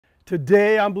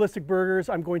Today on Ballistic Burgers,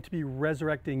 I'm going to be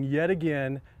resurrecting yet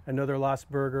again another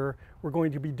lost burger. We're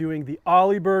going to be doing the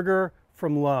Ollie Burger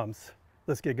from Lums.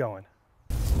 Let's get going.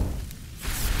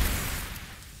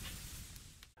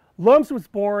 Lums was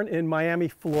born in Miami,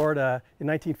 Florida in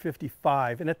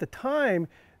 1955, and at the time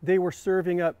they were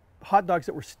serving up hot dogs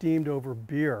that were steamed over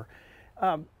beer.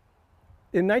 In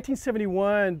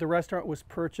 1971, the restaurant was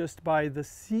purchased by the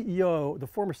CEO, the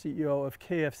former CEO of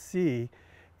KFC,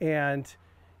 and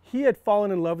he had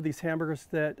fallen in love with these hamburgers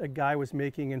that a guy was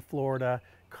making in Florida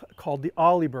called the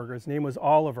Ollie Burger. His name was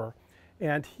Oliver.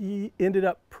 And he ended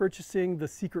up purchasing the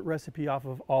secret recipe off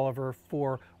of Oliver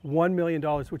for $1 million,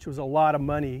 which was a lot of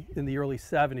money in the early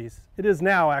 70s. It is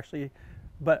now, actually,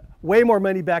 but way more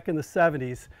money back in the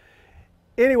 70s.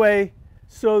 Anyway,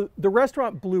 so the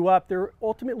restaurant blew up. There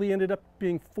ultimately ended up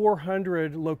being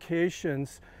 400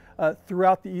 locations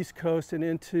throughout the East Coast and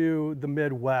into the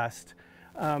Midwest.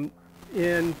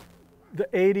 In the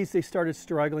 80s, they started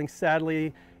struggling.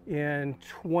 Sadly, in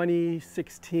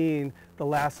 2016, the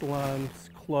last Lums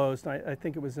closed. I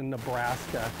think it was in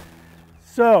Nebraska.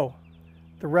 So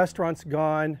the restaurant's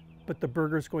gone, but the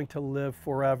burger's going to live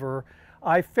forever.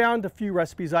 I found a few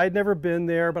recipes. I had never been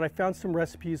there, but I found some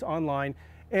recipes online,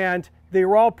 and they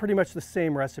were all pretty much the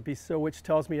same recipe, so which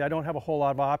tells me I don't have a whole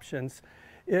lot of options.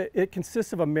 It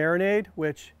consists of a marinade,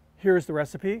 which here's the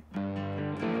recipe.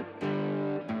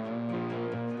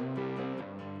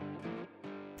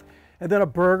 And then a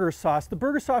burger sauce. The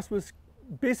burger sauce was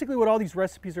basically what all these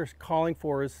recipes are calling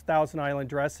for, is Thousand Island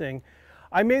dressing.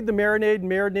 I made the marinade,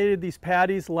 marinated these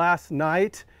patties last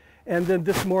night, and then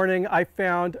this morning I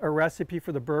found a recipe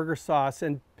for the burger sauce,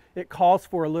 and it calls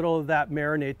for a little of that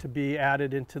marinade to be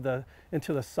added into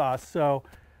the sauce. So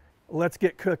let's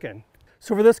get cooking.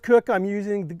 So for this cook, I'm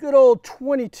using the good old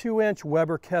 22-inch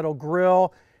Weber kettle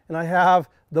grill, and I have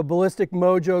the Ballistic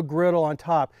Mojo griddle on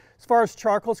top. As far as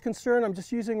charcoal is concerned, I'm just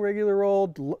using regular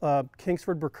old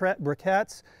Kingsford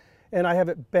briquettes, and I have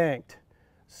it banked.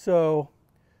 So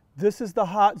this is the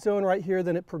hot zone right here,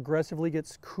 then it progressively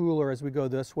gets cooler as we go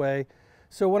this way.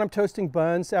 So when I'm toasting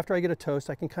buns, after I get a toast,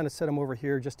 I can kind of set them over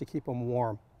here just to keep them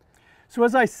warm. So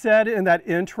as I said in that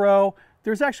intro,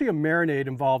 there's actually a marinade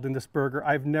involved in this burger.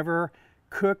 I've never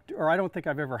cooked, or I don't think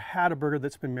I've ever had a burger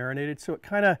that's been marinated, so it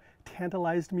kind of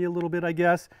tantalized me a little bit, I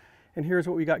guess. And here's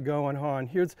what we got going on.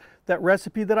 Here's that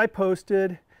recipe that I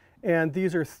posted, and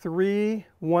these are 3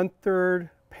 1/3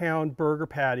 pound burger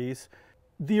patties.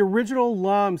 The original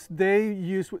Lums, they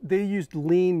used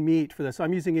lean meat for this.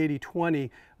 I'm using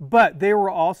 80/20, but they were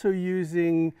also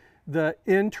using the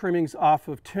end trimmings off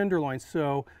of tenderloins.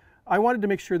 So I wanted to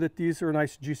make sure that these are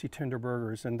nice, juicy, tender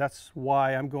burgers, and that's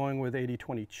why I'm going with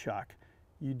 80/20 chuck.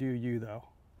 You do you, though.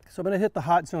 So I'm going to hit the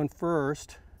hot zone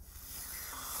first,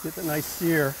 get the nice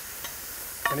sear,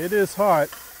 and it is hot.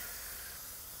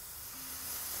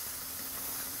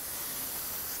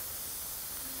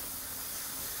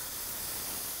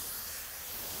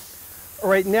 All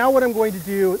right, now what I'm going to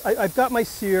do, I've got my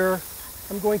sear.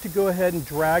 I'm going to go ahead and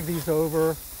drag these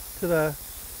over to the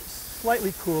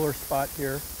slightly cooler spot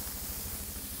here.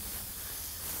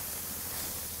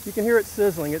 You can hear it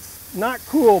sizzling. It's not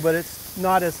cool, but it's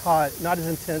not as hot, not as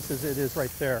intense as it is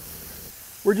right there.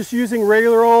 We're just using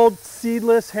regular old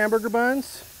seedless hamburger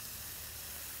buns.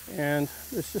 And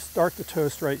let's just start the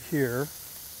toast right here.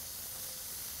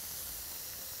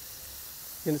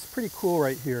 And it's pretty cool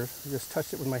right here. I just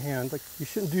touched it with my hand. Like, you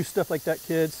shouldn't do stuff like that,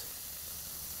 kids.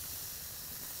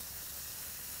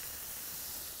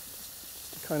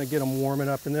 Just to kind of get them warming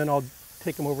up, and then I'll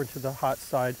take them over to the hot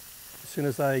side as soon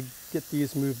as I get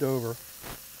these moved over.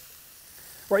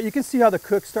 Right, you can see how the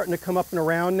cook's starting to come up and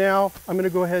around now. I'm going to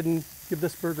go ahead and give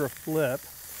this burger a flip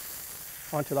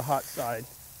onto the hot side.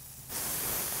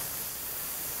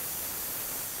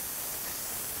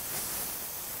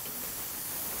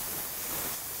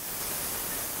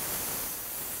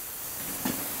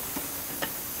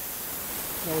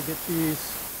 Now we'll get these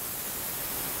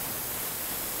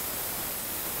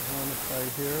on the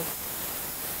side here.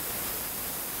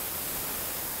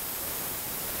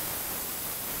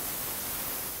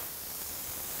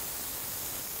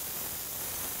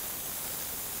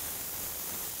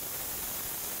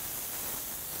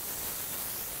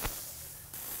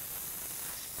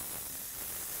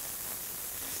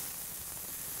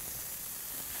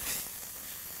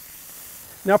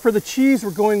 Now for the cheese, we're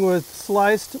going with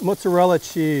sliced mozzarella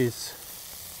cheese.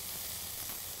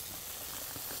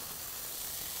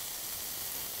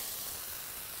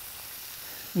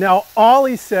 Now,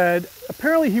 Ollie said,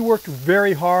 apparently he worked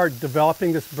very hard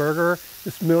developing this burger,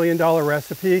 this $1 million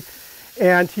recipe,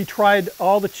 and he tried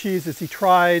all the cheeses. He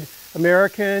tried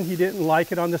American, he didn't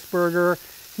like it on this burger.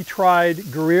 He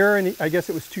tried Gruyere, and I guess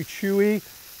it was too chewy.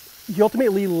 He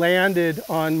ultimately landed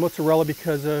on mozzarella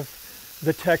because of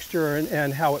the texture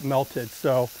and how it melted.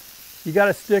 So you got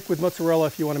to stick with mozzarella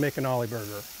if you want to make an Ollie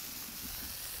Burger.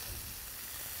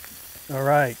 All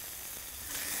right.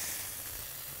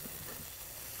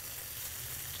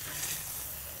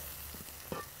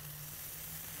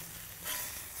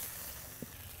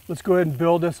 Let's go ahead and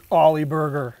build this Ollie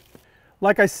Burger.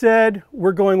 Like I said,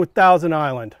 we're going with Thousand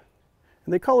Island.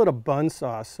 And they call it a bun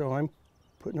sauce, so I'm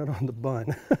putting it on the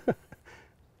bun.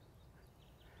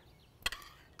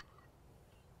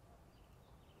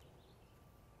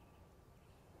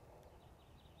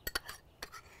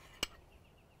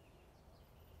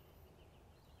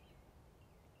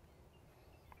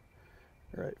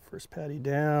 All right, first patty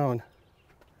down.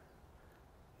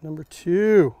 Number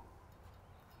 2.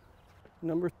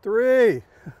 Number 3.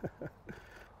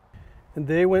 And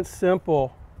they went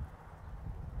simple.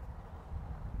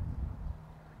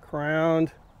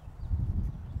 Crowned,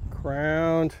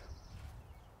 crowned,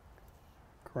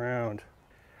 crowned.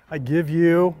 I give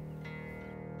you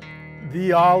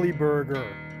the Ollie Burger.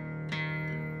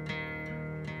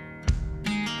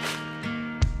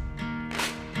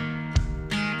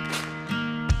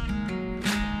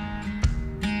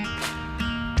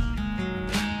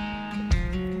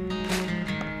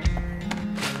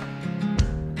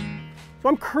 So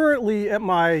I'm currently at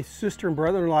my sister and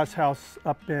brother-in-law's house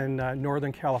up in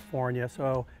Northern California.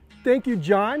 So thank you,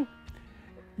 John.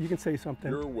 You can say something.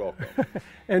 You're welcome.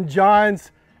 And John's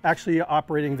actually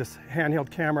operating this handheld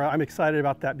camera. I'm excited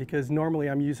about that because normally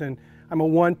I'm a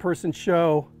one-person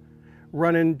show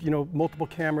running, multiple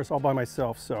cameras all by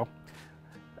myself. So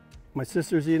my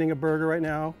sister's eating a burger right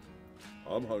now.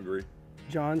 I'm hungry.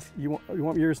 John's, you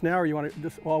want yours now, or you want to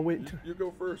just all wait? You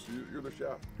go first. You're the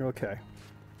chef. Okay.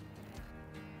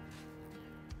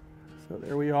 So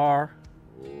there we are.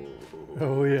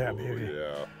 Oh yeah, baby.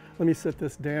 Yeah. Let me set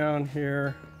this down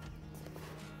here.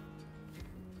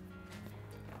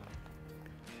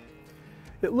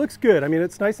 It looks good. I mean,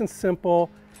 it's nice and simple.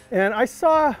 And I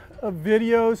saw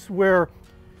videos where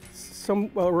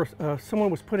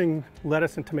someone was putting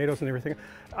lettuce and tomatoes and everything.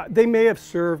 They may have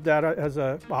served that as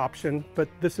an option, but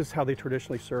this is how they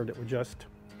traditionally served it, with just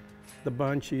the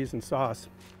bun, cheese, and sauce.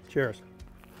 Cheers.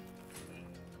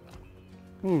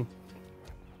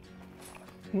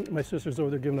 My sister's over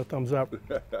there giving a thumbs up.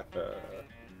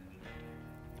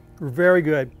 Very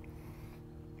good.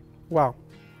 Wow.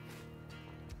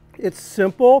 It's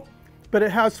simple, but it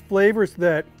has flavors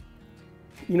that,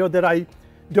 that I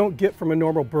don't get from a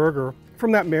normal burger,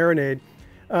 from that marinade.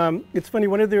 It's funny,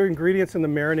 one of the ingredients in the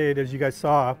marinade, as you guys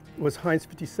saw, was Heinz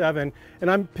 57,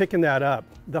 and I'm picking that up.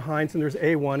 The Heinz, and there's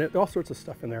A1, all sorts of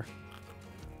stuff in there.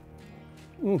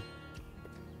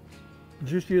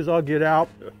 Juicy as all get out.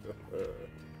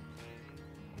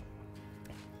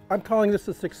 I'm calling this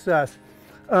a success.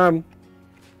 The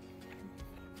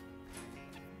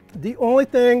only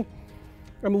thing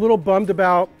I'm a little bummed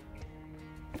about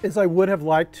is I would have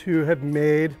liked to have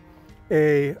made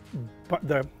the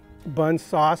bun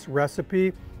sauce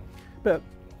recipe, but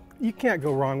you can't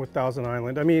go wrong with Thousand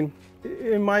Island. I mean,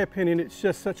 in my opinion, it's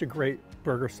just such a great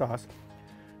burger sauce.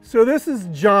 So this is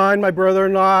John, my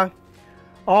brother-in-law,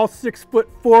 all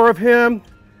 6'4" of him,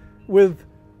 with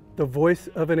the voice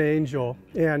of an angel.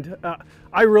 And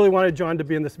I really wanted John to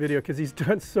be in this video because he's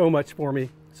done so much for me.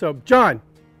 So John,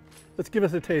 let's give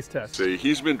us a taste test. See,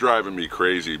 he's been driving me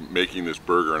crazy making this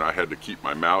burger, and I had to keep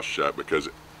my mouth shut because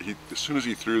as soon as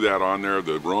he threw that on there,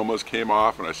 the aromas came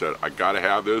off, and I said, I gotta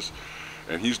have this.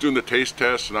 And he's doing the taste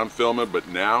test and I'm filming, but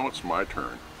now it's my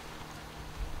turn.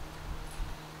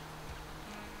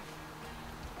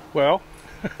 Well,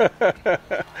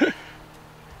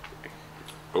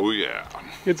 oh yeah.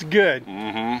 It's good.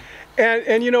 And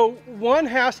one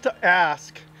has to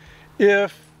ask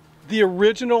if the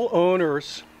original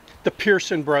owners, the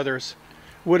Pearson brothers,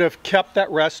 would have kept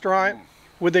that restaurant,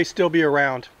 would they still be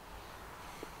around?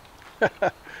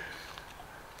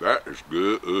 That is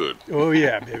good. Oh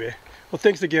yeah, baby. Well,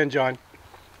 thanks again, John.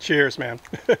 Cheers, man.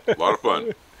 A lot of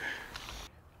fun.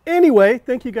 Anyway,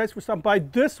 thank you guys for stopping by.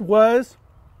 This was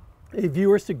a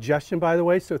viewer suggestion, by the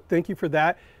way, so thank you for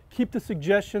that. Keep the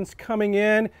suggestions coming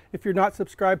in. If you're not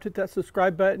subscribed, hit that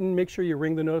subscribe button. Make sure you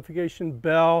ring the notification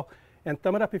bell and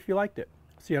thumb it up if you liked it.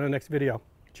 See you on the next video.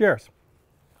 Cheers.